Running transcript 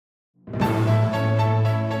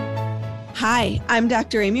Hi, I'm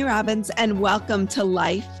Dr. Amy Robbins, and welcome to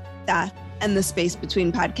Life, Death, and the Space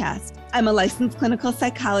Between podcast. I'm a licensed clinical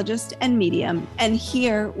psychologist and medium, and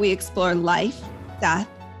here we explore life, death,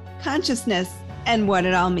 consciousness, and what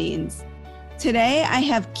it all means. Today, I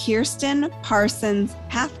have Kirsten Parsons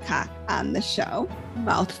Hathcock on the show.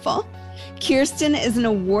 Mouthful. Kirsten is an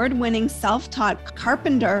award-winning self-taught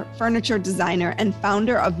carpenter, furniture designer, and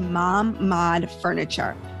founder of Mom Mod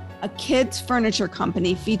Furniture, a kids' furniture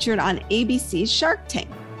company featured on ABC's Shark Tank.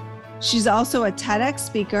 She's also a TEDx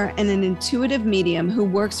speaker and an intuitive medium who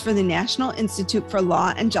works for the National Institute for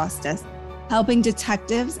Law and Justice, helping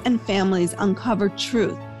detectives and families uncover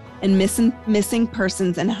truth in missing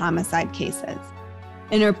persons and homicide cases.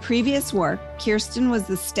 In her previous work, Kirsten was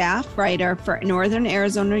the staff writer for Northern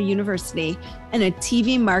Arizona University and a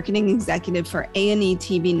TV marketing executive for A&E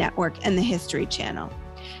TV Network and the History Channel.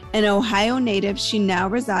 An Ohio native, she now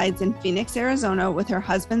resides in Phoenix, Arizona with her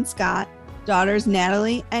husband, Scott, daughters,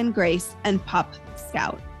 Natalie and Grace, and pup,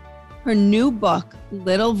 Scout. Her new book,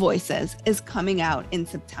 Little Voices, is coming out in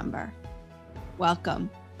September. Welcome.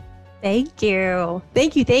 Thank you.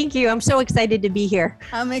 Thank you. I'm so excited to be here.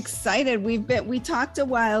 I'm excited. We talked a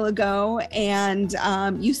while ago and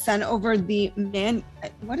you sent over the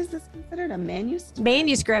what is this considered? A manuscript?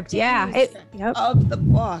 Manuscript, yeah. Of the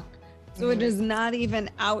book. So it is not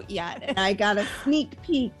even out yet. And I got a sneak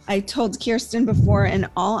peek. I told Kirsten before, in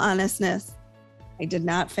all honestness, I did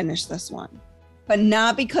not finish this one, but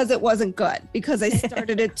not because it wasn't good, because I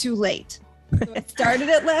started it too late. So I started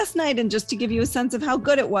it last night, and just to give you a sense of how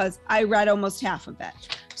good it was, I read almost half of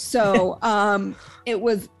it. So it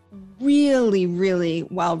was really, really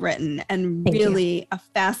well written and really a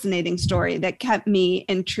fascinating story that kept me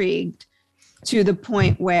intrigued to the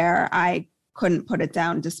point where I couldn't put it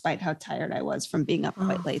down despite how tired I was from being up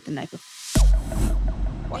quite late the night before.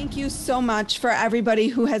 Thank you so much for everybody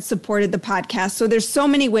who has supported the podcast. So there's so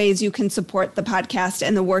many ways you can support the podcast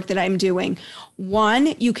and the work that I'm doing.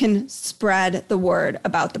 One, you can spread the word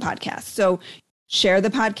about the podcast. So share the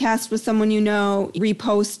podcast with someone you know,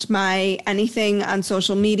 repost my anything on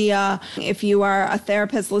social media. If you are a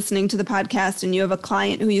therapist listening to the podcast and you have a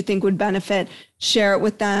client who you think would benefit, share it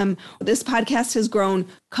with them. This podcast has grown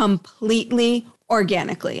completely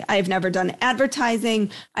organically. I've never done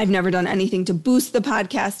advertising. I've never done anything to boost the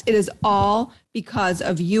podcast. It is all because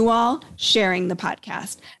of you all sharing the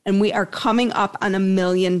podcast. And we are coming up on 1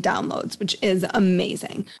 million downloads, which is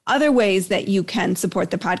amazing. Other ways that you can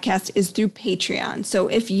support the podcast is through Patreon. So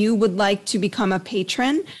if you would like to become a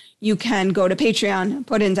patron, you can go to Patreon,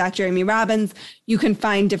 put in Dr. Amy Robbins. You can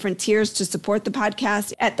find different tiers to support the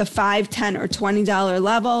podcast at the $5, $10, or $20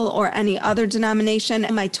 level, or any other denomination.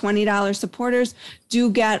 And my $20 supporters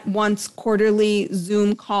do get once quarterly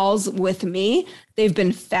Zoom calls with me. They've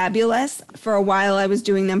been fabulous. For a while, I was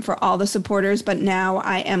doing them for all the supporters, but now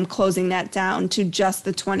I am closing that down to just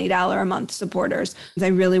the $20 a month supporters. I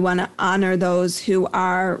really want to honor those who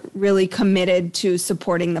are really committed to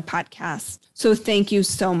supporting the podcast. So thank you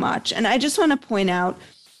so much. And I just want to point out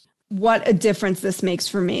what a difference this makes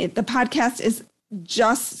for me. The podcast is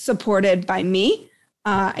just supported by me.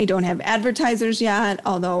 I don't have advertisers yet,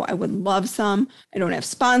 although I would love some. I don't have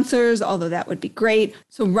sponsors, although that would be great.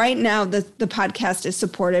 So right now, the podcast is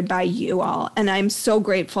supported by you all. And I'm so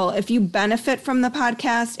grateful. If you benefit from the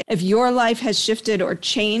podcast, if your life has shifted or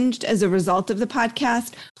changed as a result of the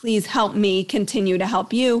podcast, please help me continue to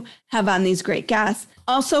help you have on these great guests.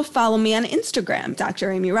 Also follow me on Instagram,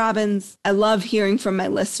 Dr. Amy Robbins. I love hearing from my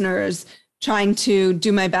listeners, trying to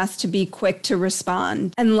do my best to be quick to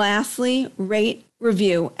respond. And lastly, rate,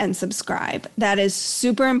 review, and subscribe. That is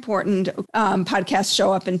super important. Podcasts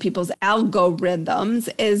show up in people's algorithms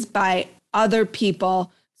is by other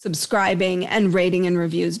people subscribing and rating and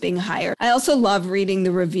reviews being higher. I also love reading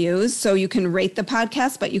the reviews. So you can rate the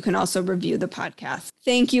podcast, but you can also review the podcast.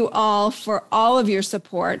 Thank you all for all of your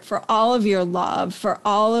support, for all of your love, for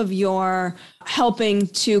all of your helping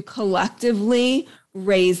to collectively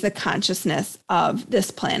raise the consciousness of this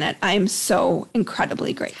planet. I am so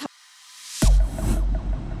incredibly grateful.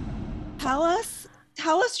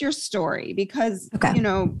 Tell us your story, because, you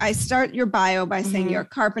know, I start your bio by saying you're a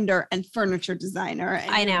carpenter and furniture designer. And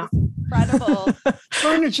I know. Incredible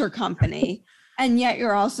furniture company. And yet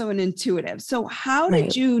you're also an intuitive. So how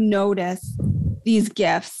did you notice these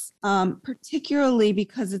gifts, particularly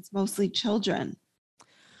because it's mostly children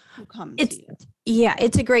who come to you? Yeah,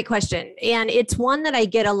 it's a great question. And it's one that I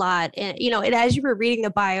get a lot. And, you know, as you were reading the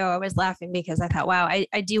bio, I was laughing because I thought, wow,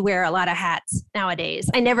 I do wear a lot of hats nowadays.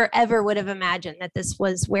 I never, ever would have imagined that this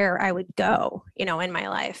was where I would go, you know, in my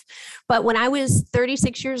life. But when I was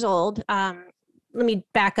 36 years old, let me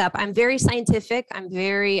back up. I'm very scientific. I'm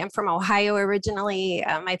from Ohio originally.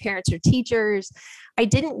 My parents are teachers. I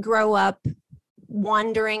didn't grow up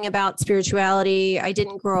wondering about spirituality. I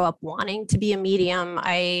didn't grow up wanting to be a medium.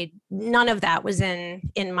 None of that was in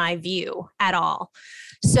my view at all.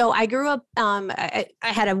 So I grew up, I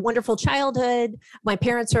had a wonderful childhood. My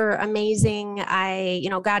parents are amazing. I,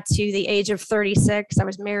 got to the age of 36. I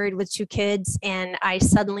was married with 2 kids, and I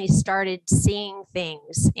suddenly started seeing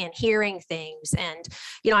things and hearing things. And,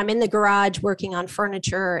 I'm in the garage working on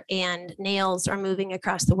furniture, and nails are moving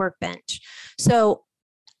across the workbench. So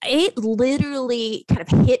it literally kind of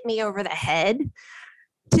hit me over the head,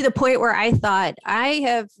 to the point where I thought, I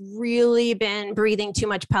have really been breathing too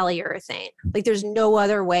much polyurethane. Like, there's no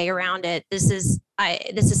other way around it. This is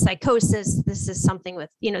psychosis. This is something with,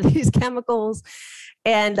 these chemicals.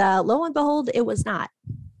 And lo and behold, it was not.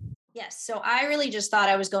 Yes. So I really just thought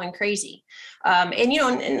I was going crazy.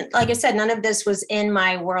 And like I said, none of this was in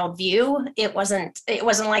my worldview. It wasn't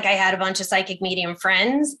like I had a bunch of psychic medium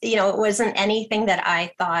friends. It wasn't anything that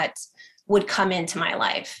I thought would come into my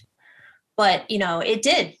life. But, it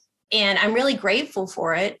did. And I'm really grateful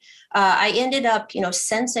for it. I ended up,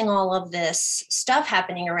 sensing all of this stuff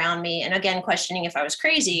happening around me. And again, questioning if I was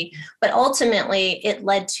crazy. But ultimately, it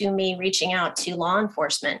led to me reaching out to law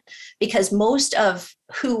enforcement, because most of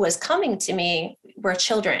who was coming to me were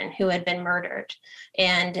children who had been murdered.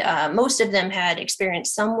 And most of them had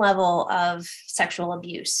experienced some level of sexual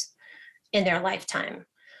abuse in their lifetime.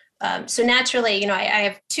 So naturally, I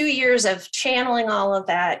have 2 years of channeling all of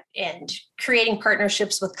that and creating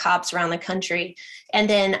partnerships with cops around the country. And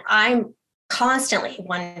then I'm constantly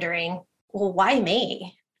wondering, well, why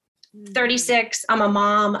me? 36, I'm a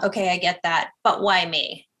mom. Okay, I get that. But why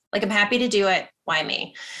me? Like, I'm happy to do it. Why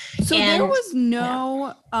me? So there was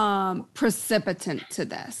no precipitant to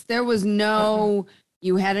this. There was no,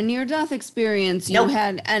 you had a near-death experience. You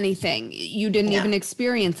had anything. You didn't even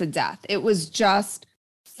experience a death. It was just,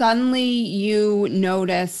 suddenly you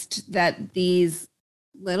noticed that these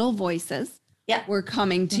little voices were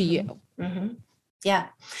coming to you. Mm-hmm. Yeah,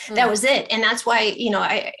 that was it. And that's why,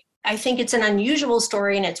 I think it's an unusual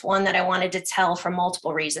story, and it's one that I wanted to tell for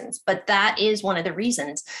multiple reasons. But that is one of the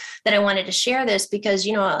reasons that I wanted to share this, because,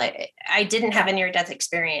 I didn't have a near-death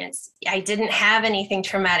experience. I didn't have anything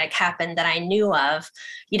traumatic happen that I knew of,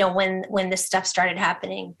 when this stuff started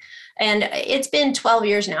happening. And it's been 12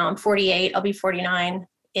 years now. I'm 48. I'll be 49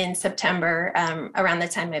 in September, around the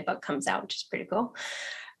time my book comes out, which is pretty cool.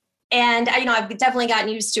 And I've definitely gotten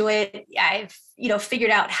used to it. I've, figured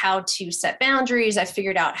out how to set boundaries. I've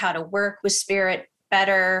figured out how to work with spirit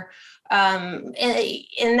better. And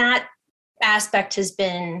that aspect has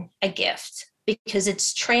been a gift, because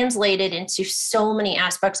it's translated into so many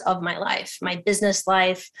aspects of my life, my business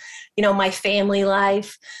life, my family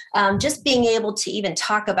life. Just being able to even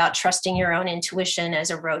talk about trusting your own intuition as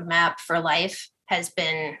a roadmap for life has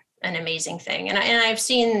been an amazing thing. And I've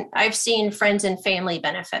seen friends and family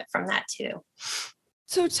benefit from that too.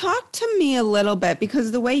 So talk to me a little bit,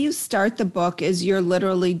 because the way you start the book is you're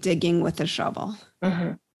literally digging with a shovel.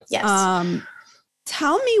 Mm-hmm. Yes.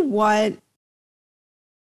 Tell me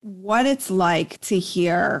what it's like to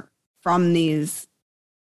hear from these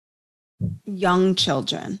young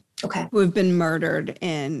children who have been murdered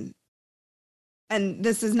in, and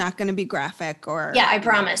this is not going to be graphic or... Yeah, I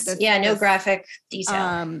promise. No graphic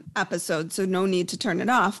detail. Episode, so no need to turn it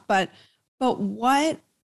off. But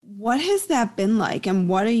what has that been like, and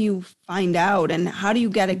what do you find out, and how do you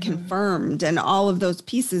get it confirmed, and all of those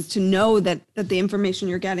pieces to know that the information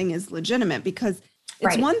you're getting is legitimate? Because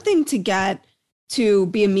it's one thing to get to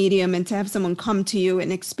be a medium and to have someone come to you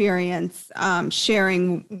and experience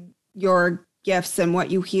sharing your gifts and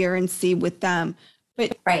what you hear and see with them.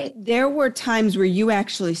 But there were times where you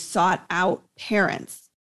actually sought out parents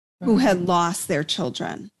who had lost their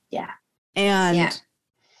children. Yeah. And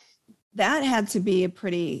that had to be a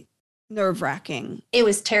pretty nerve-wracking. It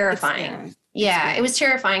was terrifying. It was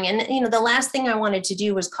terrifying. And, the last thing I wanted to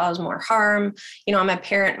do was cause more harm. I'm a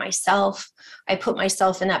parent myself. I put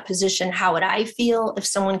myself in that position. How would I feel if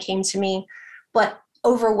someone came to me? But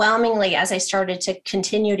overwhelmingly, as I started to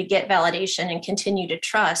continue to get validation and continue to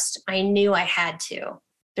trust, I knew I had to.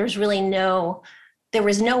 There was no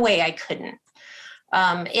way I couldn't.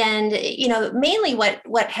 And mainly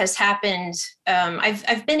what has happened,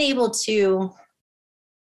 I've been able to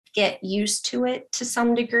get used to it to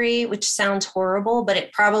some degree, which sounds horrible, but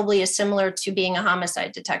it probably is similar to being a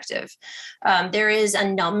homicide detective. There is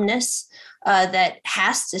a numbness that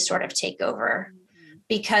has to sort of take over,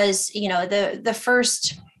 because, the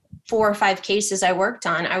first 4 or 5 cases I worked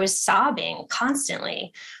on, I was sobbing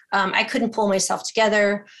constantly. I couldn't pull myself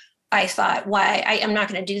together. I thought, why I am not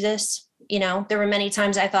going to do this. There were many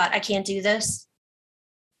times I thought I can't do this.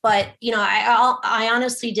 But, I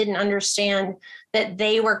honestly didn't understand that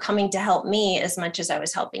they were coming to help me as much as I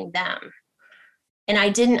was helping them. And I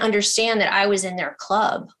didn't understand that I was in their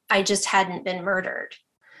club. I just hadn't been murdered.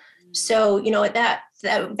 So,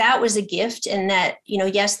 that was a gift, and that,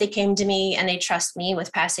 yes, they came to me and they trust me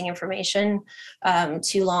with passing information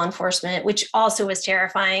to law enforcement, which also was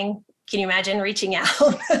terrifying. Can you imagine reaching out?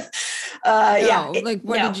 What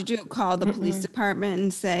did you do? Call the police department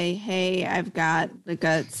and say, hey, I've got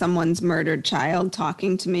someone's murdered child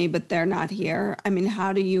talking to me, but they're not here. I mean,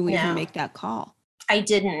 how do you even make that call? I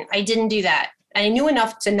didn't do that. I knew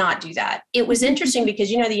enough to not do that. It was interesting because,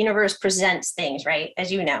 the universe presents things, right?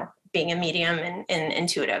 As you know, being a medium and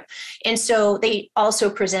intuitive. And so they also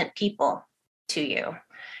present people to you.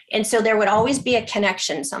 And so there would always be a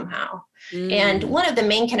connection somehow. And one of the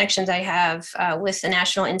main connections I have with the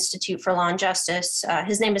National Institute for Law and Justice,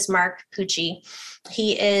 his name is Mark Pucci.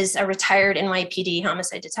 He is a retired NYPD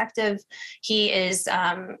homicide detective. He's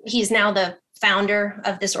now the founder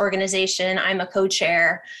of this organization. I'm a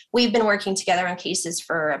co-chair. We've been working together on cases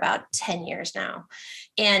for about 10 years now.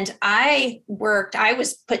 And I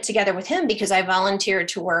was put together with him because I volunteered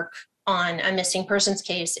to work on a missing persons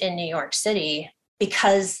case in New York City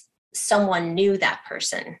because someone knew that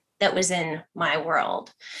person that was in my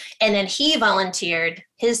world. And then he volunteered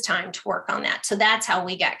his time to work on that. So that's how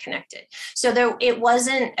we got connected. So it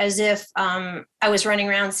wasn't as if I was running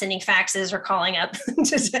around sending faxes or calling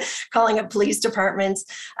up police departments.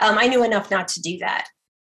 I knew enough not to do that.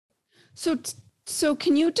 So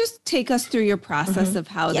can you just take us through your process of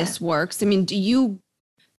how this works? I mean,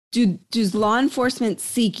 does law enforcement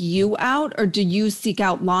seek you out, or do you seek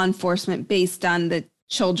out law enforcement based on the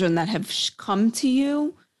children that have come to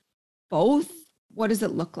you? Both? What does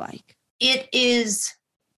it look like? It is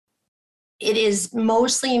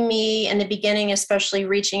mostly me in the beginning, especially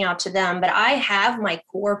reaching out to them. But I have my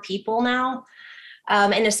core people now.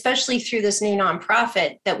 And especially through this new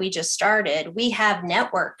nonprofit that we just started, we have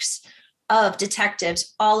networks of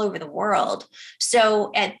detectives all over the world.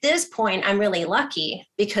 So at this point, I'm really lucky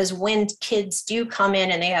because when kids do come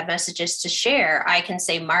in and they have messages to share, I can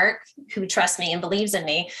say, Mark, who trusts me and believes in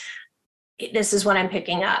me, this is what I'm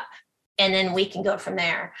picking up. And then we can go from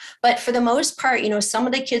there. But for the most part, some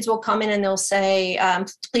of the kids will come in and they'll say,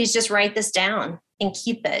 please just write this down and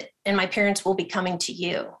keep it. And my parents will be coming to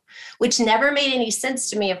you, which never made any sense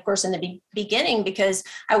to me, of course, in the beginning, because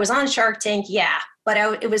I was on Shark Tank. Yeah, but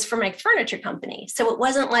it was for my furniture company. So it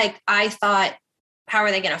wasn't like I thought, how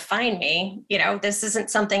are they going to find me? This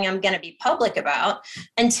isn't something I'm going to be public about,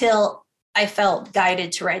 until I felt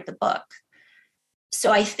guided to write the book. So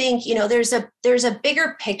I think, there's a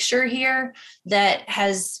bigger picture here that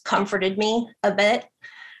has comforted me a bit,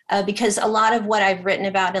 because a lot of what I've written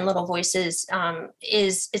about in Little Voices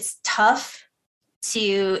it's tough,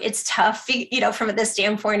 from the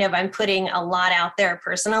standpoint of I'm putting a lot out there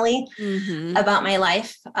personally about my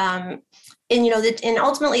life. And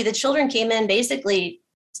ultimately the children came in basically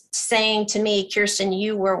saying to me, Kirsten,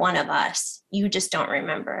 you were one of us. You just don't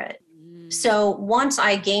remember it. So once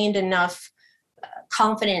I gained enough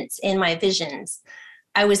confidence in my visions,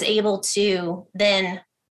 I was able to then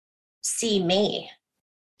see me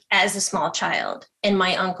as a small child and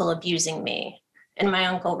my uncle abusing me and my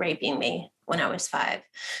uncle raping me when I was 5.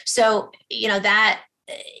 So, that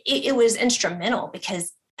it was instrumental,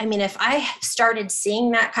 because if I started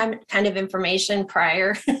seeing that kind of information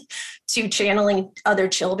prior to channeling other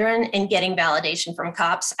children and getting validation from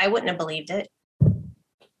cops, I wouldn't have believed it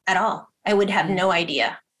at all. I would have no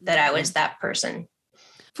idea that I was that person.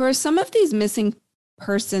 For some of these missing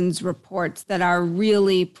persons reports that are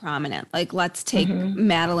really prominent, like let's take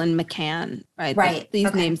Madeleine McCann, right? Right.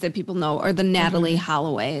 These names that people know, or the Natalie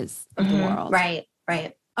Holloways of the world. Right.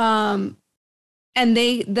 And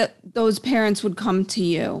those parents would come to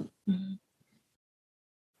you.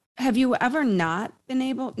 Have you ever not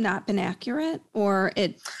been accurate, or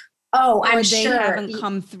it? Oh, or I'm they sure haven't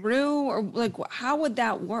come through, or how would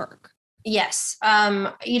that work? Yes.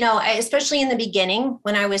 Especially in the beginning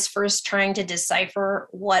when I was first trying to decipher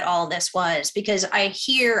what all this was, because I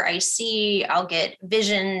see, I'll get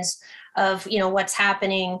visions of, what's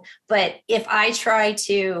happening. But if I try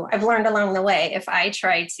to, I've learned along the way, if I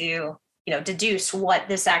try to, deduce what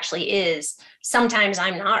this actually is, sometimes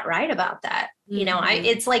I'm not right about that.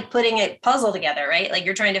 It's like putting a puzzle together, right? Like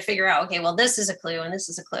you're trying to figure out, okay, well, this is a clue and this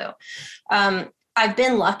is a clue. I've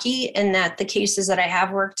been lucky in that the cases that I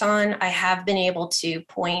have worked on, I have been able to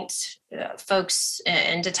point folks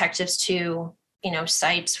and detectives to,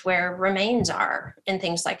 sites where remains are and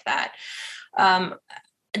things like that.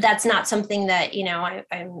 that's not something that,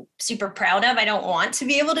 I'm super proud of. I don't want to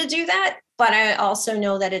be able to do that, but I also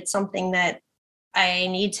know that it's something that I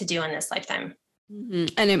need to do in this lifetime. Mm-hmm.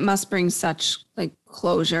 And it must bring such like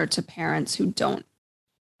closure to parents who don't.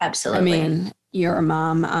 Absolutely. I mean, you're a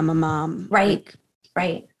mom, I'm a mom. Right. Like,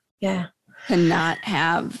 right. Yeah. To not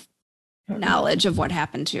have knowledge of what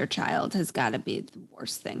happened to your child has got to be the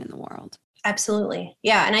worst thing in the world. Absolutely.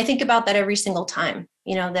 Yeah. And I think about that every single time,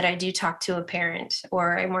 that I do talk to a parent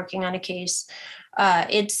or I'm working on a case.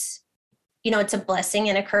 It's a blessing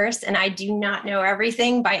and a curse. And I do not know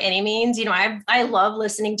everything by any means. I love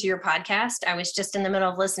listening to your podcast. I was just in the middle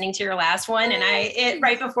of listening to your last one and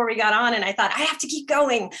right before we got on, and I thought I have to keep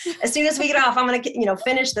going. As soon as we get off, I'm going to,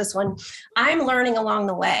 finish this one. I'm learning along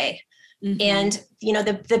the way. Mm-hmm. And,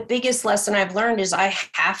 the biggest lesson I've learned is I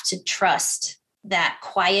have to trust that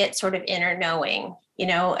quiet sort of inner knowing.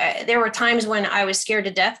 There were times when I was scared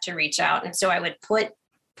to death to reach out. And so I would put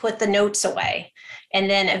the notes away. And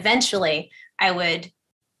then eventually I would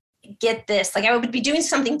get this, like I would be doing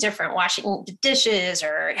something different, washing the dishes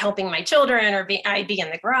or helping my children, or I'd be in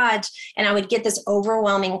the garage, and I would get this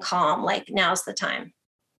overwhelming calm, like now's the time.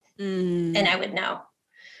 And I would know.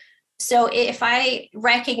 So if I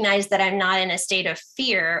recognize that I'm not in a state of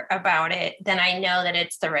fear about it, then I know that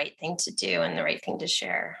it's the right thing to do and the right thing to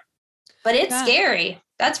share. But it's scary.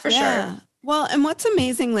 That's for sure. Well, and what's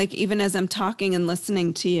amazing, like even as I'm talking and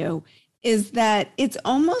listening to you, is that it's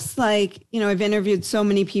almost like, I've interviewed so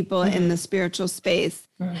many people in the spiritual space,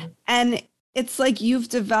 and it's like you've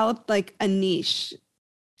developed like a niche.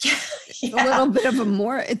 A little bit of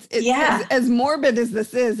as morbid as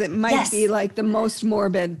this is, it might be like the most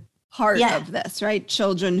morbid part of this, right?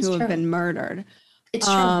 Children who have been murdered. It's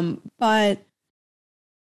true. But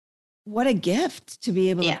what a gift to be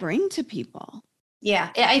able to bring to people.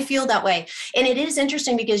 Yeah, I feel that way. And it is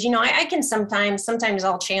interesting because, I can sometimes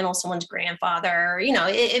I'll channel someone's grandfather,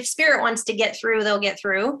 if spirit wants to get through, they'll get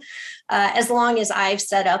through, as long as I've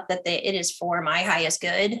set up that it is for my highest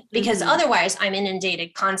good, because otherwise I'm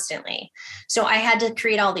inundated constantly. So I had to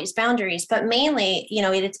create all these boundaries, but mainly,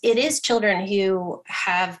 it is children who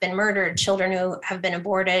have been murdered, children who have been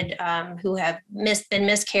aborted, who have been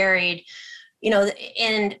miscarried,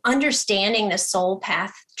 and understanding the soul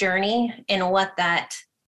path journey and what that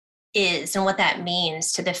is and what that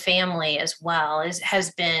means to the family as well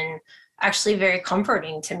has been actually very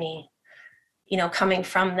comforting to me, coming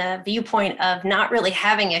from the viewpoint of not really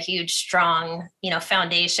having a huge, strong,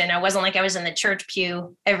 foundation. I wasn't like I was in the church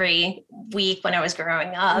pew every week when I was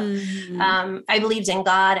growing up. I believed in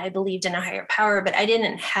God. I believed in a higher power, but I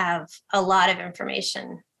didn't have a lot of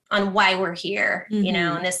information on why we're here,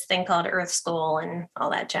 and this thing called Earth School and all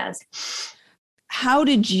that jazz. How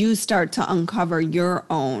did you start to uncover your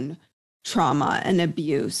own trauma and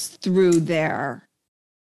abuse through their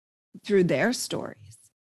stories?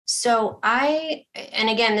 So and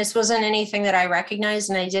again, this wasn't anything that I recognized,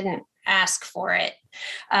 and I didn't ask for it.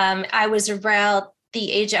 I was around the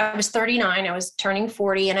age, I was 39, I was turning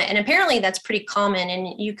 40. And apparently that's pretty common.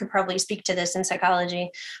 And you could probably speak to this in psychology,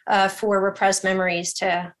 for repressed memories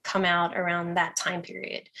to come out around that time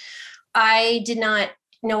period. I did not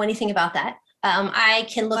know anything about that. I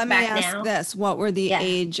can look back now. Let me ask this. What were the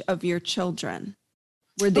age of your children?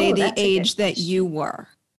 Were they the age that you were?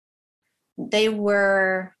 They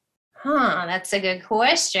were, that's a good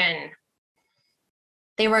question.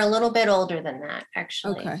 They were a little bit older than that,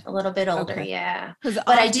 actually. Okay. A little bit older, yeah. But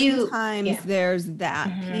I do. Sometimes there's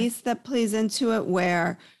that piece that plays into it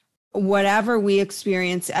where whatever we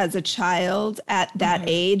experience as a child at that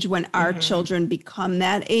age, when our children become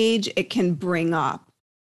that age, it can bring up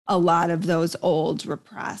a lot of those old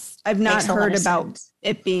repressed. I've not heard about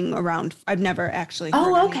it being around. I've never actually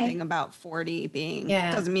heard anything about 40 being.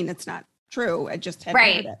 Doesn't mean it's not true. I just hadn't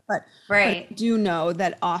heard it. But I do know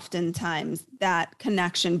that oftentimes that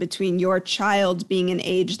connection between your child being an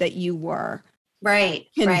age that you were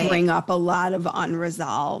can bring up a lot of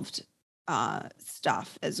unresolved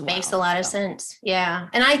stuff as well. Makes a lot of sense. Yeah.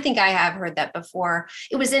 And I think I have heard that before.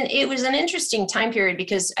 It was an interesting time period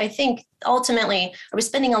because I think ultimately I was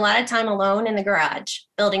spending a lot of time alone in the garage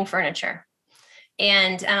building furniture.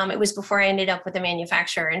 And it was before I ended up with a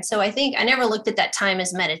manufacturer. And so I think I never looked at that time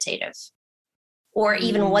as meditative or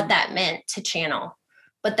even what that meant to channel.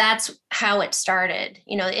 But that's how it started,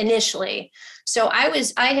 initially. So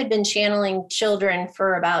I had been channeling children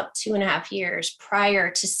for about 2.5 years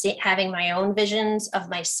prior to having my own visions of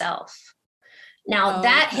myself. Now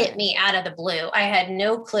that hit me out of the blue. I had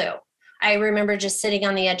no clue. I remember just sitting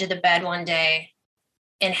on the edge of the bed one day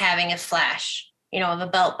and having a flash, of a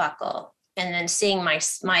belt buckle and then seeing my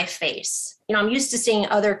face. I'm used to seeing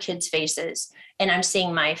other kids' faces, and I'm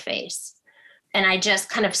seeing my face. And I just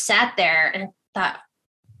kind of sat there and thought,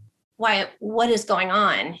 what is going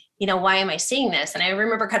on? Why am I seeing this? And I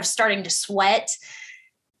remember kind of starting to sweat.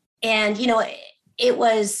 And, it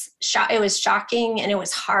was shocking, and it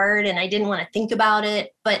was hard, and I didn't want to think about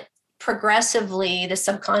it. But progressively, the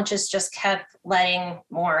subconscious just kept letting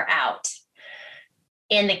more out.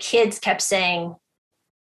 And the kids kept saying,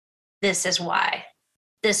 this is why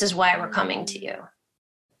we're coming to you.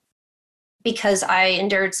 Because I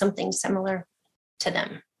endured something similar to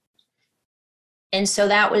them. And so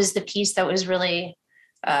that was the piece that was really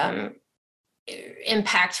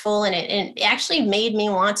impactful, and it actually made me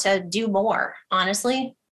want to do more,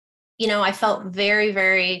 honestly. I felt very,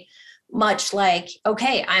 very much like,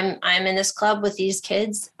 okay, I'm in this club with these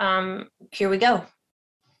kids. Here we go.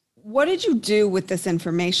 What did you do with this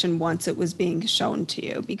information once it was being shown to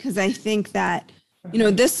you? Because I think that,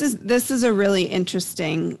 this is a really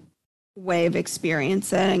interesting way of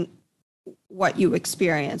experiencing what you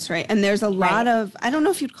experience, right? And there's a lot of, I don't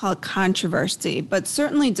know if you'd call it controversy, but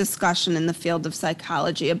certainly discussion in the field of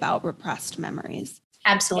psychology about repressed memories.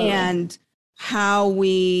 Absolutely. And how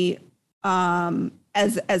we,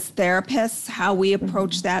 as therapists, how we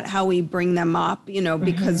approach that, how we bring them up,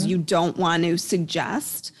 because you don't want to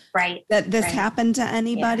suggest that this happened to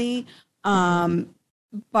anybody. Yeah.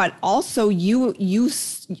 But also you,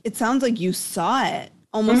 it sounds like you saw it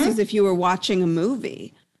almost as if you were watching a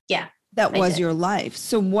movie. Yeah. That was your life.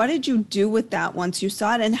 So what did you do with that once you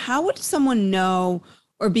saw it? And how would someone know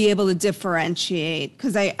or be able to differentiate?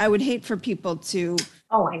 Because I would hate for people to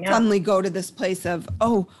suddenly go to this place of,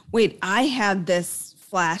 oh, wait, I had this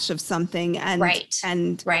flash of something and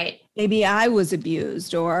maybe I was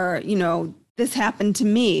abused, or, this happened to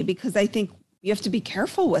me. Because I think you have to be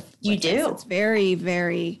careful with you do. This. It's very,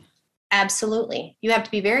 very... Absolutely. You have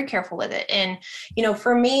to be very careful with it. And,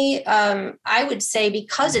 for me, I would say,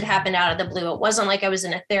 because it happened out of the blue, it wasn't like I was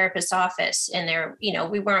in a therapist's office and there,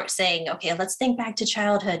 we weren't saying, okay, let's think back to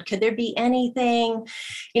childhood. Could there be anything?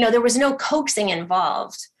 There was no coaxing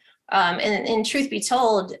involved. And truth be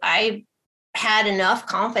told, I had enough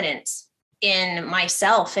confidence in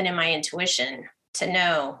myself and in my intuition to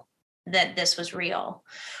know that this was real.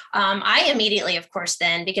 I immediately, of course,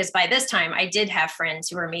 then, because by this time I did have friends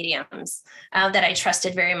who were mediums that I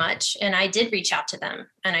trusted very much. And I did reach out to them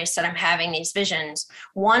and I said, I'm having these visions.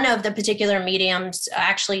 One of the particular mediums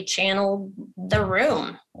actually channeled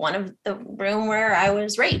one of the room where I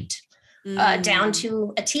was raped down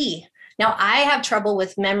to a T. Now, I have trouble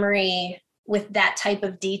with memory, with that type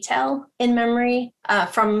of detail in memory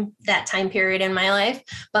from that time period in my life,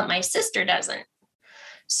 but my sister doesn't.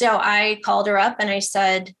 So I called her up and I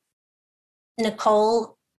said,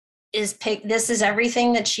 Nicole this is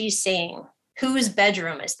everything that she's seeing. Whose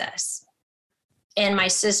bedroom is this? And my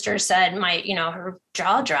sister said, her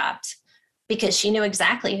jaw dropped, because she knew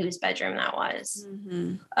exactly whose bedroom that was.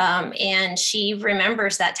 Mm-hmm. And she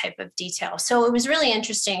remembers that type of detail. So it was really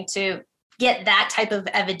interesting to get that type of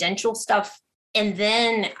evidential stuff. And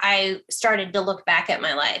then I started to look back at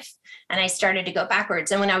my life and I started to go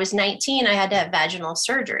backwards. And when I was 19, I had to have vaginal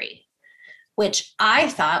surgery, which I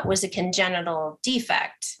thought was a congenital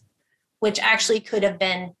defect, which actually could have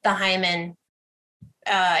been the hymen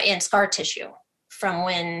and scar tissue from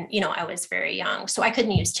when, I was very young. So I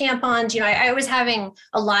couldn't use tampons. I was having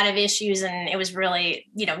a lot of issues, and it was really,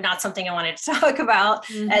 not something I wanted to talk about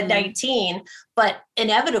at 19, but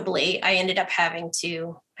inevitably I ended up having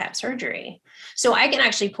to have surgery. So I can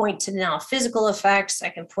actually point to now physical effects. I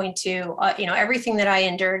can point to, everything that I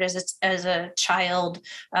endured as a child.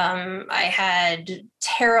 I had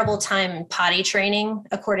terrible time potty training,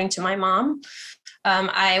 according to my mom.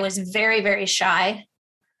 I was very, very shy.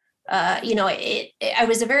 I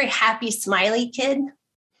was a very happy, smiley kid.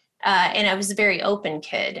 And I was a very open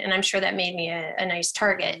kid. And I'm sure that made me a nice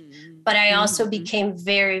target. But I also became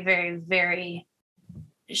very, very, very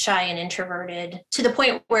shy and introverted, to the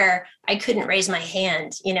point where I couldn't raise my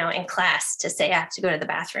hand, in class to say I have to go to the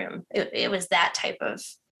bathroom. It was that type of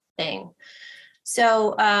thing.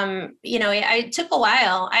 So, it took a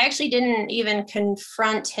while. I actually didn't even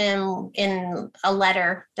confront him in a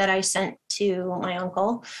letter that I sent to my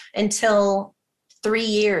uncle until 3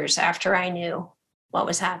 years after I knew what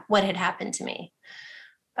had happened to me.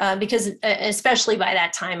 Because especially by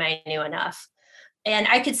that time, I knew enough. And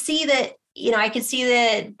I could see that,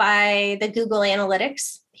 by the Google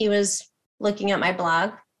Analytics, he was looking at my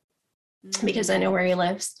blog because I know where he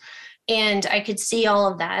lives. And I could see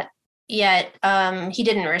all of that. Yet he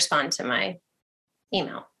didn't respond to my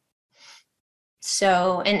email.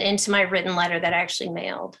 So, and to my written letter that I actually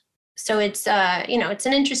mailed. So it's, it's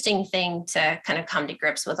an interesting thing to kind of come to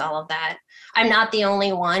grips with all of that. I'm not the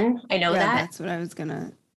only one. I know that. That's what I was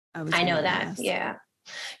gonna I know that. Ask. Yeah.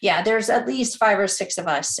 Yeah. There's at least 5 or 6 of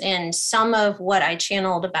us. And some of what I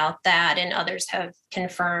channeled about that and others have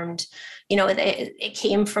confirmed, it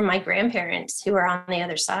came from my grandparents who are on the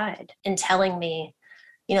other side and telling me,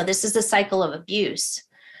 this is the cycle of abuse,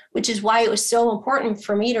 which is why it was so important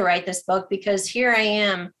for me to write this book, because here I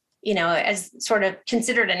am, as sort of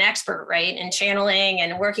considered an expert, right, in channeling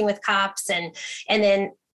and working with cops. And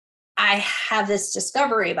then I have this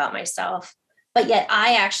discovery about myself, but yet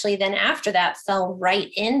I actually then after that fell right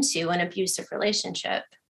into an abusive relationship.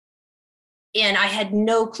 And I had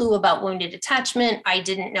no clue about wounded attachment. I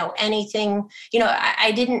didn't know anything.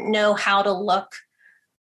 I didn't know how to look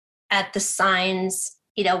at the signs,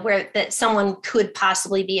 where that someone could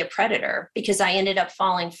possibly be a predator, because I ended up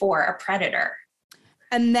falling for a predator.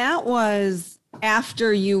 And that was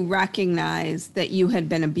after you recognized that you had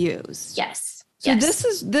been abused. Yes. So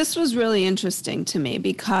this was really interesting to me,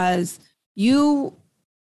 because you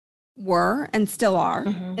were and still are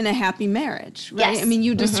in a happy marriage, right? Yes. I mean,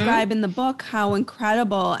 you describe in the book how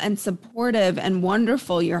incredible and supportive and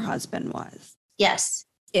wonderful your husband was. Yes.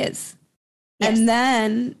 Is. Yes. And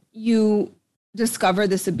then you discover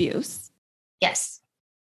this abuse. Yes.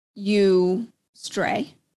 You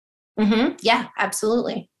stray. Yeah,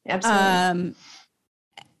 absolutely. Absolutely.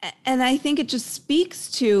 And I think it just speaks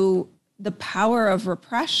to the power of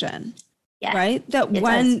repression, right? That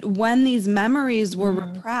when these memories were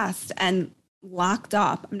repressed and locked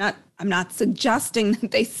up, I'm not suggesting that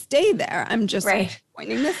they stay there. I'm just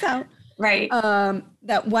pointing this out. Right.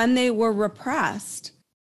 That when they were repressed,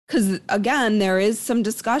 because again, there is some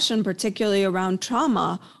discussion, particularly around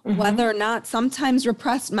trauma, whether or not sometimes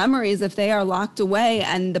repressed memories, if they are locked away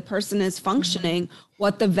and the person is functioning,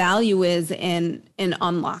 what the value is in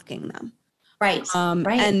unlocking them. Right.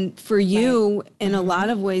 And for you, in a lot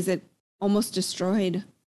of ways, it almost destroyed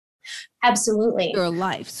absolutely your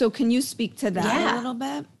life. So can you speak to that a little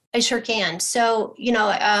bit? I sure can. So,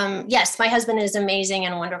 yes, my husband is amazing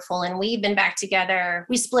and wonderful. And we've been back together.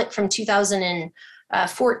 We split from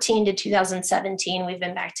 2014 to 2017. We've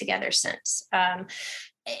been back together since.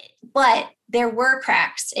 But there were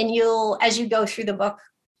cracks, and as you go through the book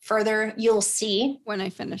further, you'll see when I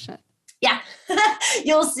finish it. Yeah,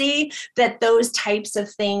 you'll see that those types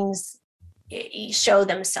of things show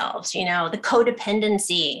themselves, the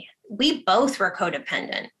codependency. We both were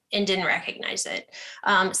codependent and didn't recognize it.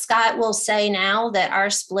 Scott will say now that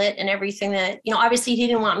our split and everything that, obviously he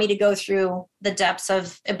didn't want me to go through the depths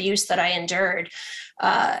of abuse that I endured.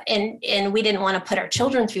 And we didn't want to put our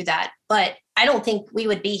children through that. But I don't think we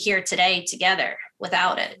would be here today together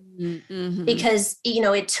without it. Because,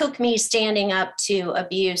 it took me standing up to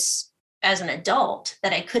abuse as an adult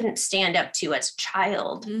that I couldn't stand up to as a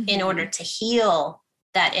child in order to heal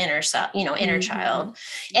that inner child.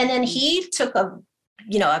 And then he took a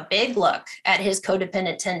big look at his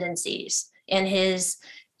codependent tendencies and his,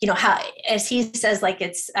 how, as he says, like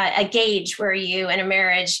it's a gauge where you in a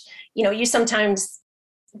marriage, you sometimes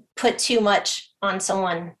put too much on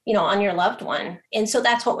someone, on your loved one. And so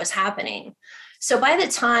that's what was happening. So by the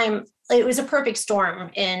time it was a perfect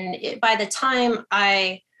storm, and by the time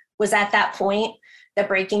I was at that point, the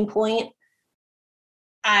breaking point,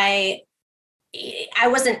 I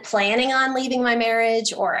wasn't planning on leaving my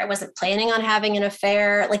marriage, or I wasn't planning on having an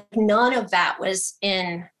affair. Like none of that was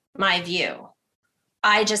in my view.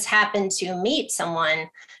 I just happened to meet someone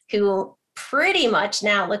who pretty much,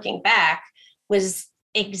 now looking back, was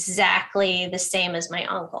exactly the same as my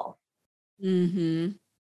uncle.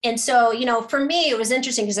 And so, for me, it was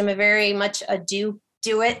interesting because I'm a very much a do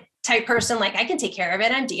it type person. Like I can take care of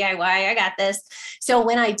it. I'm DIY. I got this. So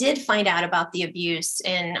when I did find out about the abuse,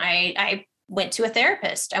 and I went to a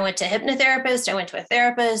therapist, I went to a hypnotherapist, I went to a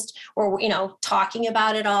therapist, or, talking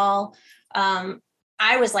about it all.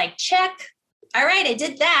 I was like, check. All right, I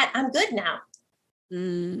did that. I'm good now.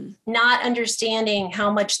 Not understanding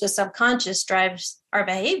how much the subconscious drives our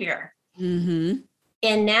behavior.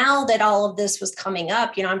 And now that all of this was coming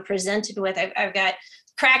up, I'm presented with, I've got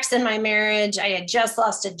cracks in my marriage. I had just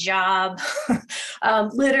lost a job.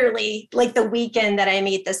 Literally, like the weekend that I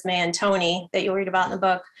meet this man, Tony, that you read about in the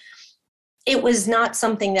book, it was not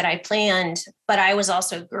something that I planned, but I was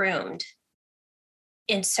also groomed.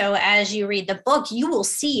 And so as you read the book, you will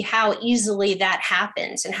see how easily that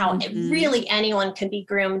happens and how really anyone can be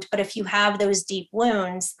groomed. But if you have those deep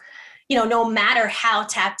wounds, no matter how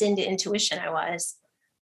tapped into intuition I was,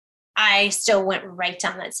 I still went right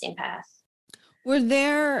down that same path.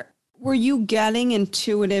 Were you getting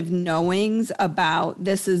intuitive knowings about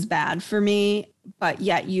this is bad for me but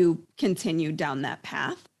yet you continued down that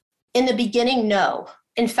path? In the beginning, no.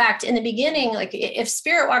 In fact, in the beginning, like if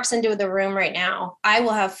spirit walks into the room right now, I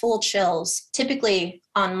will have full chills, typically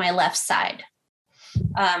on my left side,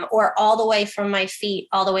 or all the way from my feet,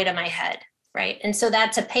 all the way to my head. Right. And so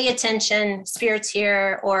that's a pay attention, spirits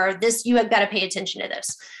here, or this, you have got to pay attention to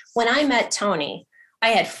this. When I met Tony, I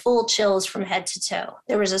had full chills from head to toe.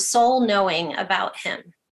 There was a soul knowing about him.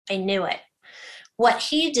 I knew it. What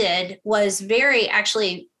he did was very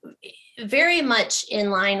much in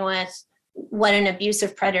line with what an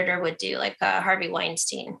abusive predator would do, like Harvey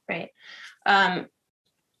Weinstein, right?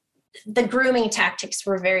 The grooming tactics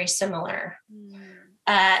were very similar.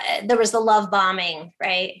 There was the love bombing,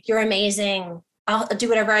 right? You're amazing. I'll do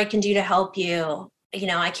whatever I can do to help you. You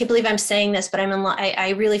know, I can't believe I'm saying this, but I'm in love. I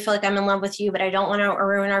really feel like I'm in love with you, but I don't want to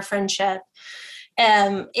ruin our friendship.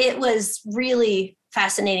 It was really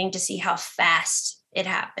fascinating to see how fast it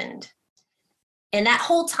happened. And that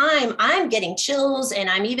whole time I'm getting chills, and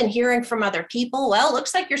I'm even hearing from other people, well, it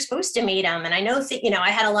looks like you're supposed to meet him. And I know, I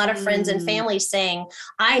had a lot of friends and family saying,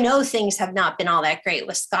 I know things have not been all that great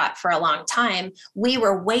with Scott for a long time. We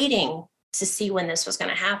were waiting to see when this was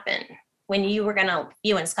going to happen, when you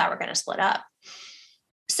and Scott were going to split up.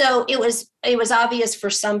 So it was obvious for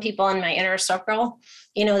some people in my inner circle,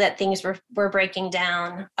 that things were breaking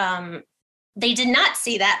down. They did not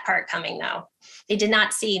see that part coming, though. They did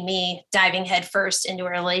not see me diving headfirst into a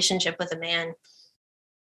relationship with a man,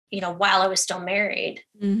 while I was still married.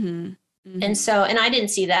 Mm-hmm. Mm-hmm. And I didn't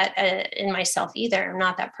see that in myself either. I'm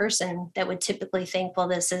not that person that would typically think, well,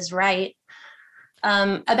 this is right.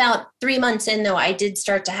 About 3 months in, though, I did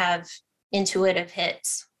start to have intuitive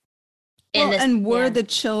hits. Were the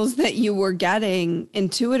chills that you were getting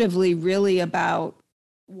intuitively really about,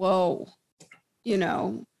 whoa,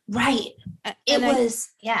 Right.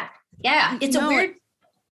 Yeah. It's a weird.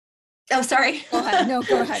 Oh, sorry. Go ahead. No,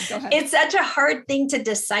 go ahead. It's such a hard thing to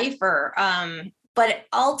decipher. But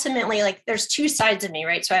ultimately, like, there's two sides of me,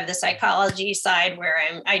 right? So I have the psychology side where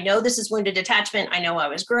I know this is wounded attachment. I know I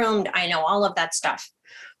was groomed. I know all of that stuff.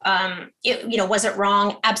 Was it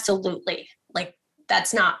wrong? Absolutely. Like,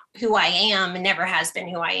 that's not who I am, and never has been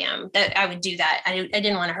who I am. That I would do that. I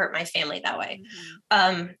didn't want to hurt my family that way.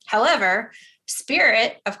 Mm-hmm. However,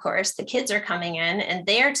 spirit, of course, the kids are coming in, and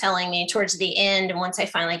they're telling me towards the end, and once I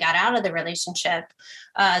finally got out of the relationship,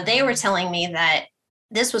 they were telling me that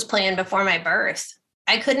this was planned before my birth.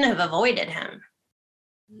 I couldn't have avoided him.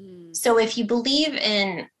 So if you believe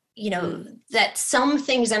in, that some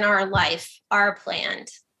things in our life are planned,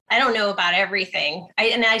 I don't know about everything.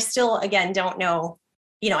 I still, again, don't know,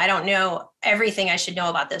 I don't know everything I should know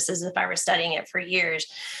about this as if I were studying it for years,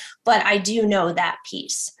 but I do know that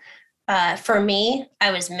piece. For me,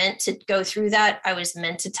 I was meant to go through that. I was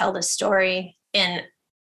meant to tell this story, and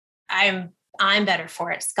I'm better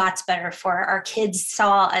for it. Scott's better for it. Our kids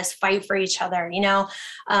saw us fight for each other.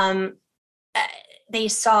 They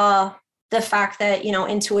saw the fact that,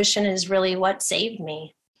 intuition is really what saved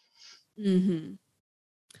me. Mm-hmm.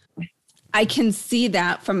 I can see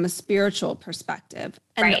that from a spiritual perspective.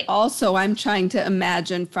 And right. Also I'm trying to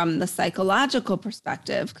imagine from the psychological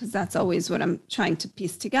perspective, because that's always what I'm trying to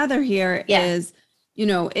piece together here is,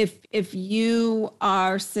 if you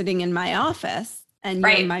are sitting in my office and you're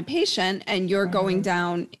right. my patient and you're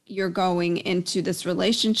mm-hmm. you're going into this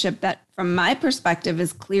relationship that from my perspective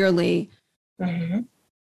is clearly mm-hmm.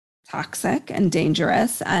 toxic and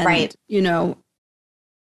dangerous. And, right.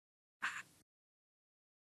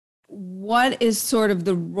 What is sort of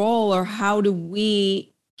the role, or how do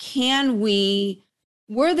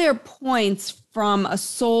were there points from a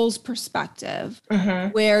soul's perspective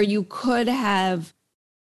mm-hmm. where you could have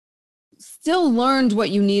still learned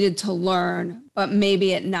what you needed to learn, but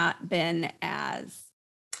maybe it not been as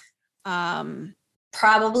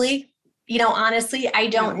probably, honestly, I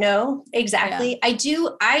don't know exactly. Yeah.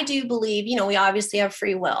 I do believe, we obviously have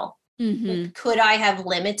free will. Mm-hmm. Could I have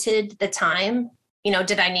limited the time?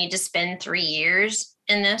 Did I need to spend 3 years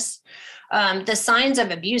in this? The signs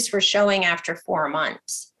of abuse were showing after 4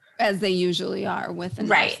 months. As they usually are with a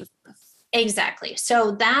right. narcissist. Exactly.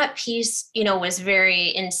 So that piece, was very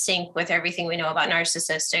in sync with everything we know about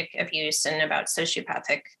narcissistic abuse and about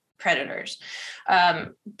sociopathic predators.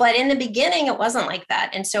 But in the beginning, it wasn't like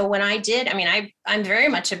that. And so when I did, I'm very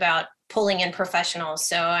much about pulling in professionals.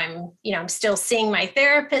 So I'm still seeing my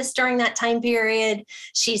therapist during that time period.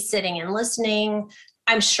 She's sitting and listening.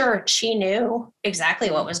 I'm sure she knew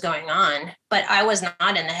exactly what was going on, but I was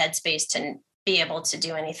not in the headspace to be able to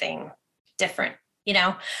do anything different.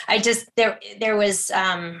 I just, there was,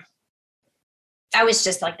 I was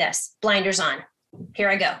just like this, blinders on, here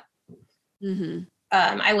I go. Mm-hmm.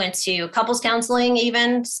 I went to couples counseling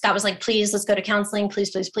even. Scott was like, please, let's go to counseling.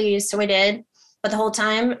 Please, please, please. So I did. But the whole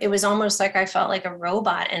time it was almost like I felt like a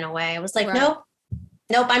robot in a way. I was like, nope,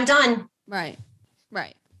 I'm done. Right.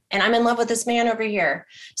 And I'm in love with this man over here.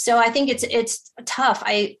 So I think it's tough.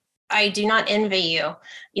 I do not envy you,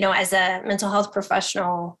 as a mental health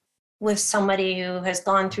professional with somebody who has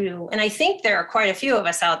gone through, and I think there are quite a few of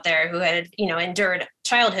us out there who had, endured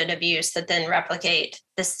childhood abuse that then replicate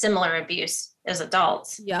this similar abuse as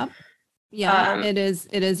adults. Yep. Yeah, it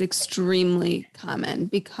is extremely common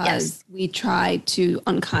because we try to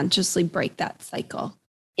unconsciously break that cycle.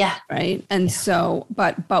 Yeah. Right. And so,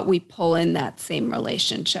 but we pull in that same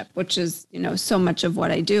relationship, which is, so much of what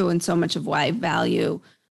I do and so much of why I value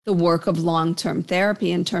the work of long-term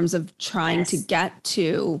therapy in terms of trying to get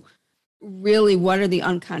to really what are the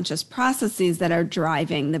unconscious processes that are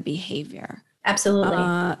driving the behavior. Absolutely.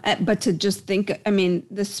 But to just think,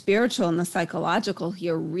 the spiritual and the psychological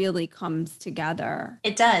here really comes together.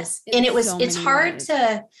 It does. And it's hard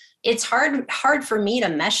for me to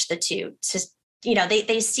mesh the two.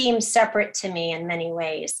 They seem separate to me in many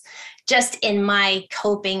ways, just in my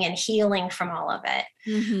coping and healing from all of it.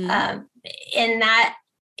 Mm-hmm.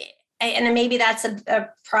 And maybe that's a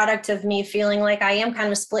product of me feeling like I am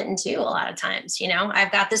kind of split in two a lot of times.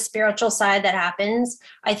 I've got this spiritual side that happens.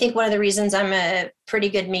 I think one of the reasons I'm a pretty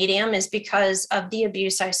good medium is because of the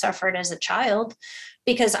abuse I suffered as a child,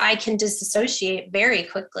 because I can disassociate very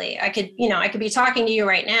quickly. I could be talking to you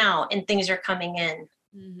right now and things are coming in.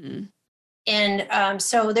 Mm-hmm. And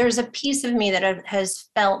so there's a piece of me that has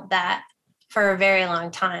felt that for a very long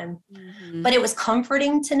time, but it was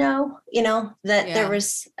comforting to know, that there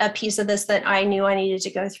was a piece of this that I knew I needed to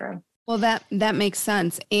go through. Well, that makes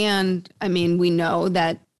sense. And we know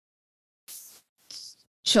that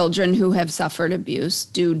children who have suffered abuse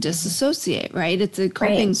do disassociate, right? It's a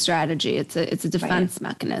coping strategy. It's a defense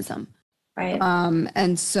mechanism. Right.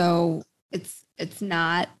 And so it's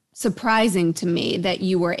not surprising to me that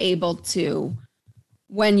you were able to,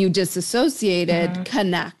 when you disassociated,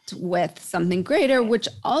 connect with something greater, which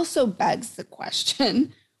also begs the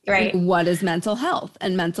question, right? What is mental health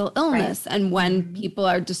and mental illness? Right. And when people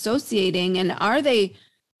are dissociating, and are they,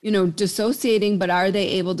 dissociating, but are they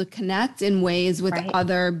able to connect in ways with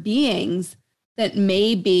other beings that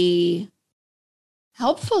may be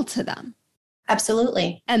helpful to them?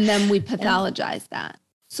 Absolutely. And then we pathologize that.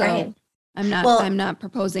 So I'm not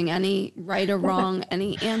proposing any right or wrong,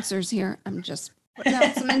 any answers here. I'm just putting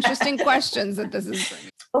out some interesting questions that this is bringing.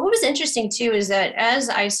 But what was interesting too is that as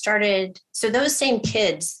I started, so those same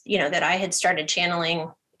kids, that I had started channeling,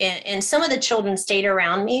 and some of the children stayed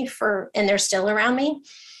around me and they're still around me,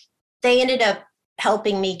 they ended up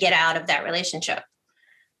helping me get out of that relationship.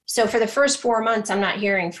 So for the first 4 months, I'm not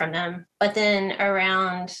hearing from them. But then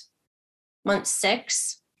around month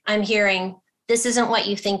 6, I'm hearing, this isn't what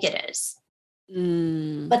you think it is.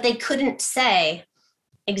 But they couldn't say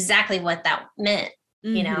exactly what that meant,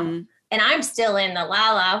 and I'm still in the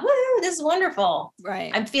woo, this is wonderful.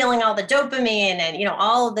 Right. I'm feeling all the dopamine and,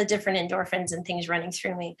 all of the different endorphins and things running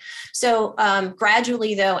through me. So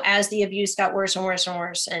gradually though, as the abuse got worse and worse and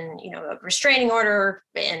worse, and, a restraining order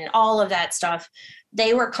and all of that stuff,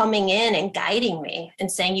 they were coming in and guiding me and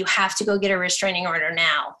saying, you have to go get a restraining order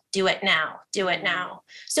now. Do it now. Do it now.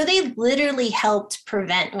 So they literally helped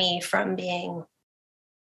prevent me from being,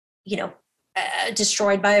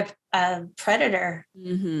 destroyed by a predator.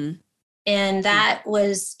 Mm-hmm. And that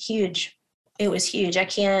was huge. It was huge. I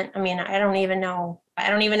don't even know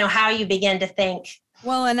how you begin to think.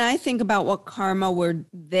 Well, and I think about what karma were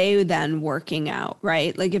they then working out,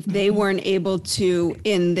 right? Like if they weren't able to,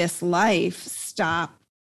 in this life, stop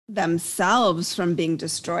themselves from being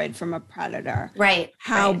destroyed from a predator. Right.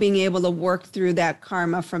 How being able to work through that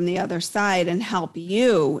karma from the other side and help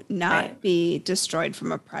you not be destroyed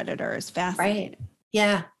from a predator is fascinating. Right.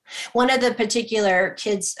 Yeah. One of the particular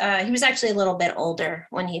kids, he was actually a little bit older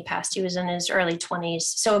when he passed. He was in his early 20s.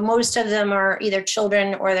 So most of them are either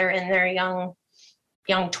children or they're in their young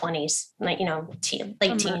 20s, like,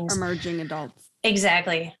 late teens. Emerging adults.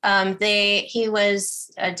 Exactly. He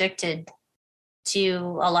was addicted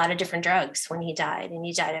to a lot of different drugs when he died, and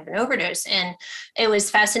he died of an overdose. And it was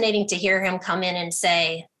fascinating to hear him come in and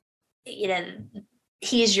say,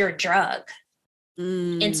 he's your drug.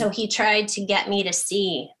 And so he tried to get me to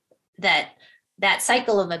see that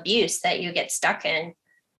cycle of abuse that you get stuck in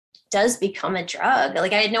does become a drug.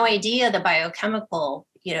 Like I had no idea the biochemical,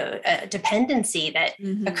 dependency that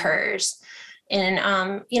occurs. And,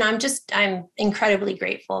 I'm incredibly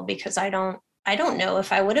grateful because I don't know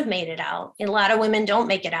if I would have made it out. A lot of women don't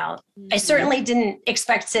make it out. I certainly didn't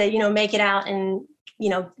expect to, make it out and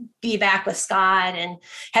be back with Scott and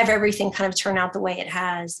have everything kind of turn out the way it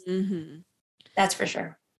has. Mm-hmm. That's for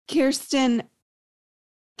sure. Kirsten,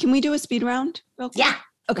 can we do a speed round real quick? Yeah.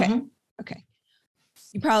 Okay. Mhm. Okay.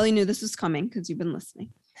 You probably knew this was coming because you've been listening.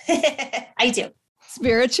 I do.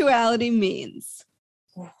 Spirituality means.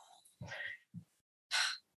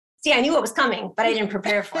 See, I knew it was coming, but I didn't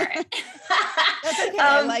prepare for it. That's okay.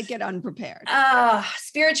 I like it unprepared.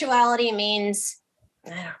 Spirituality means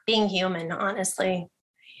being human, honestly.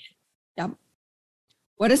 Yep.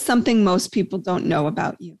 What is something most people don't know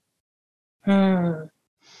about you?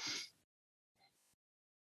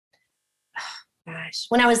 Gosh,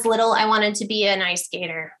 when I was little, I wanted to be an ice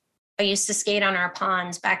skater. I used to skate on our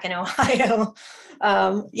ponds back in Ohio.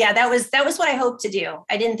 That was what I hoped to do.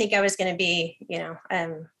 I didn't think I was going to be,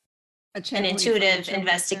 an intuitive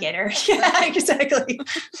investigator. Yeah, exactly.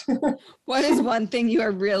 What is one thing you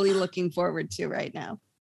are really looking forward to right now?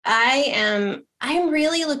 I'm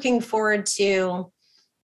really looking forward to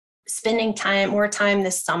spending more time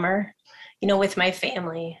this summer, with my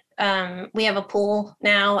family. We have a pool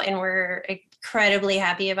now and we're incredibly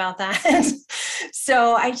happy about that.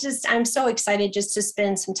 So I'm so excited just to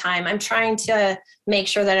spend some time. I'm trying to make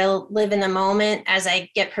sure that I live in the moment as I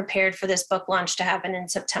get prepared for this book launch to happen in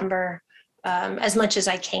September, as much as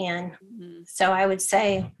I can. Mm-hmm. So I would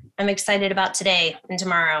say I'm excited about today and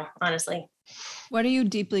tomorrow, honestly. What are you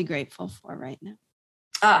deeply grateful for right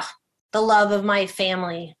now? The love of my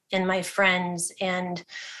family and my friends and,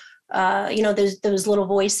 those little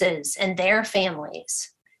voices and their families.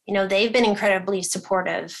 They've been incredibly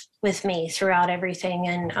supportive with me throughout everything.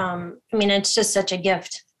 And it's just such a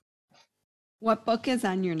gift. What book is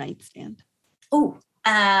on your nightstand?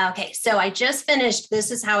 Okay. So I just finished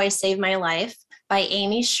This Is How I Saved My Life by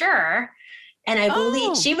Amy Sherr. And I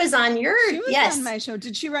believe she was on on my show.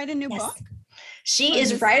 Did she write a new book? She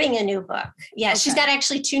is writing a new book. Yeah, okay. She's got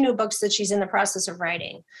actually 2 new books that she's in the process of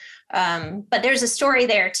writing. But there's a story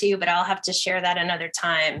there too, but I'll have to share that another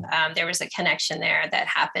time. There was a connection there that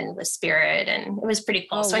happened with spirit and it was pretty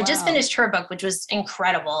cool. So I just finished her book, which was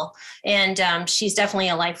incredible. And she's definitely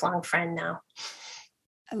a lifelong friend now.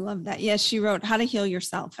 I love that. Yes, she wrote How to Heal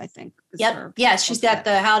Yourself, I think. Yep. Yeah, she's got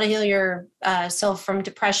the How to Heal Yourself from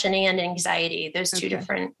Depression and Anxiety, those 2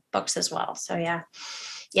 different books as well. So yeah.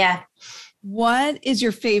 Yeah. What is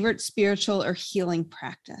your favorite spiritual or healing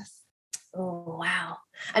practice? Oh, wow.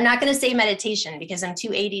 I'm not going to say meditation because I'm too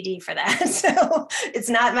ADD for that. So it's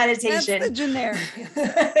not meditation. That's the generic.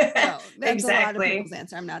 That's exactly. a lot of people's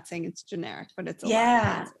answer. I'm not saying it's generic, but it's a lot of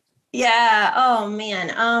answers. Yeah. Oh,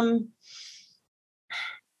 man.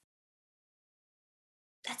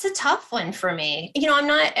 That's a tough one for me.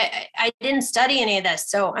 I didn't study any of this,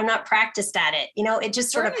 so I'm not practiced at it. It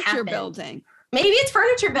just sort of happened. Building. Maybe it's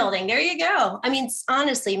furniture building. There you go.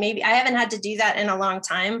 Honestly, maybe I haven't had to do that in a long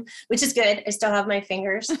time, which is good. I still have my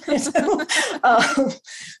fingers.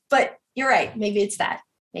 But you're right. Maybe it's that.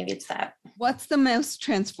 What's the most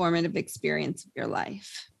transformative experience of your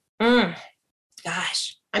life?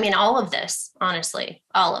 Gosh. All of this, honestly,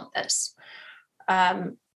 all of this.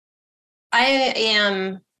 I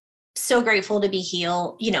am so grateful to be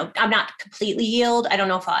healed. I'm not completely healed. I don't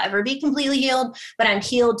know if I'll ever be completely healed, but I'm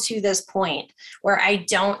healed to this point where I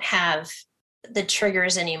don't have the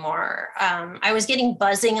triggers anymore. I was getting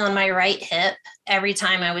buzzing on my right hip every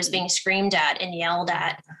time I was being screamed at and yelled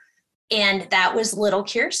at. And that was little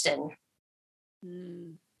Kirsten.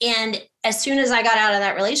 And as soon as I got out of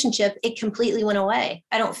that relationship, it completely went away.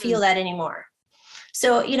 I don't feel that anymore.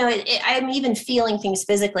 So, I'm even feeling things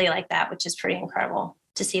physically like that, which is pretty incredible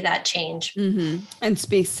to see that change. Mm-hmm. And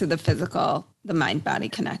speaks to the mind-body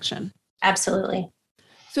connection. Absolutely.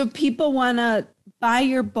 So if people want to buy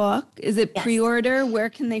your book, is it pre-order? Where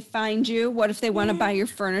can they find you? What if they want to buy your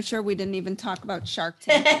furniture? We didn't even talk about Shark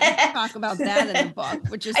Tank. Talk about that in the book,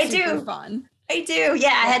 which is super fun. I do.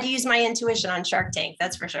 Yeah, I had to use my intuition on Shark Tank.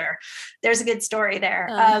 That's for sure. There's a good story there.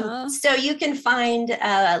 So you can find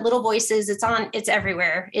Little Voices. It's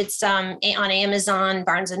everywhere. It's on Amazon,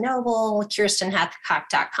 Barnes & Noble,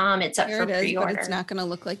 KirstenHathcock.com. It's up for pre-order. But it's not going to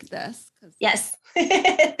look like this. Yes.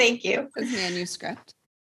 Thank you. It's manuscript.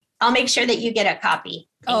 I'll make sure that you get a copy.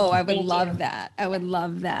 I would love that. I would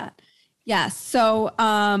love that. Yes. So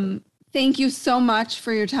thank you so much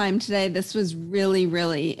for your time today. This was really,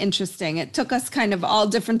 really interesting. It took us kind of all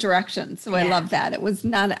different directions. So I love that. It was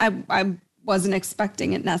not, I wasn't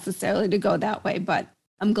expecting it necessarily to go that way, but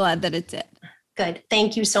I'm glad that it did. Good.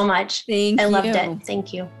 Thank you so much. I loved it.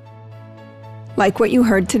 Thank you. Like what you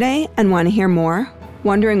heard today and want to hear more?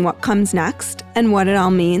 Wondering what comes next and what it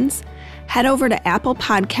all means? Head over to Apple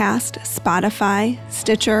Podcast, Spotify,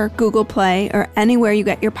 Stitcher, Google Play, or anywhere you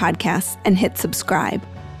get your podcasts and hit subscribe.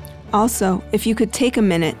 Also, if you could take a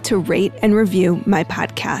minute to rate and review my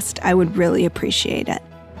podcast, I would really appreciate it.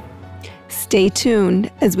 Stay tuned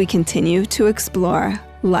as we continue to explore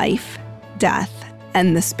life, death,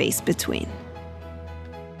 and the space between.